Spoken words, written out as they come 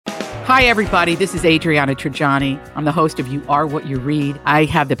Hi, everybody. This is Adriana Trajani. I'm the host of You Are What You Read. I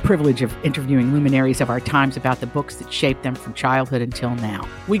have the privilege of interviewing luminaries of our times about the books that shaped them from childhood until now.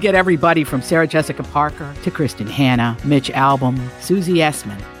 We get everybody from Sarah Jessica Parker to Kristen Hanna, Mitch Albom, Susie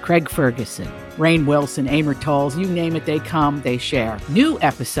Essman, Craig Ferguson, Rainn Wilson, Amor Tolls, you name it, they come, they share. New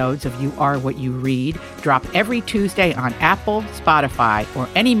episodes of You Are What You Read drop every Tuesday on Apple, Spotify, or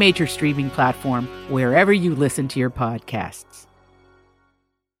any major streaming platform wherever you listen to your podcasts.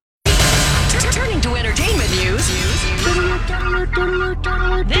 Turning to entertainment news.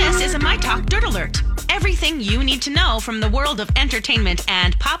 This is a My Talk Dirt Alert. Everything you need to know from the world of entertainment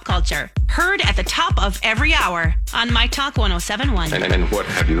and pop culture. Heard at the top of every hour on My Talk 107.1. And what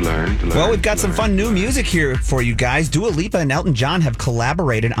have you learned? Well, we've got some fun new music here for you guys. Dua Lipa and Elton John have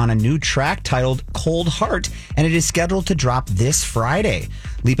collaborated on a new track titled Cold Heart, and it is scheduled to drop this Friday.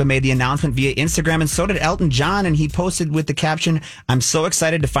 Lipa made the announcement via Instagram, and so did Elton John, and he posted with the caption, "I'm so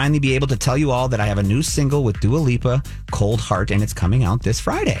excited to finally be able to tell you all that I have a new single with Dua Lipa, Cold Heart, and it's coming out this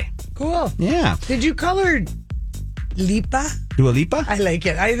Friday." Cool. Yeah. Did you call her Lipa? Dua Lipa? I like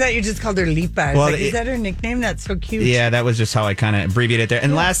it. I thought you just called her Lipa. I was is that her nickname? That's so cute. Yeah, that was just how I kind of abbreviated it there.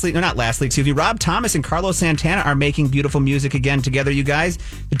 And excuse me, Rob Thomas and Carlos Santana are making beautiful music again together, you guys.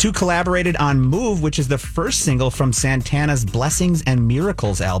 The two collaborated on Move, which is the first single from Santana's Blessings and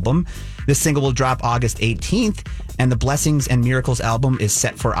Miracles album. This single will drop August 18th, and the Blessings and Miracles album is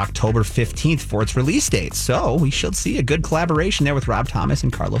set for October 15th for its release date. So we should see a good collaboration there with Rob Thomas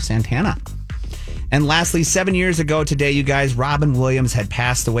and Carlos Santana. And lastly, 7 years ago today, you guys, Robin Williams had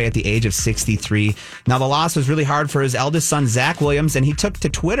passed away at the age of 63. Now, the loss was really hard for his eldest son, Zach Williams, and he took to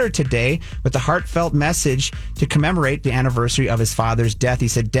Twitter today with a heartfelt message to commemorate the anniversary of his father's death. He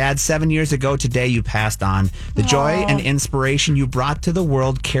said, "Dad, 7 years ago today, you passed on. The joy and inspiration you brought to the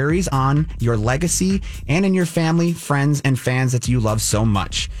world carries on your legacy and in your family, friends, and fans that you love so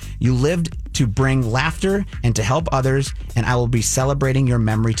much. You lived to bring laughter and to help others, and I will be celebrating your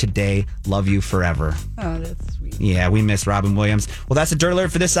memory today. Love you forever." Oh, that's sweet. Yeah, we miss Robin Williams. Well, that's a Dirt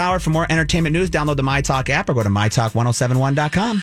Alert for this hour. For more entertainment news, download the MyTalk app or go to mytalk1071.com.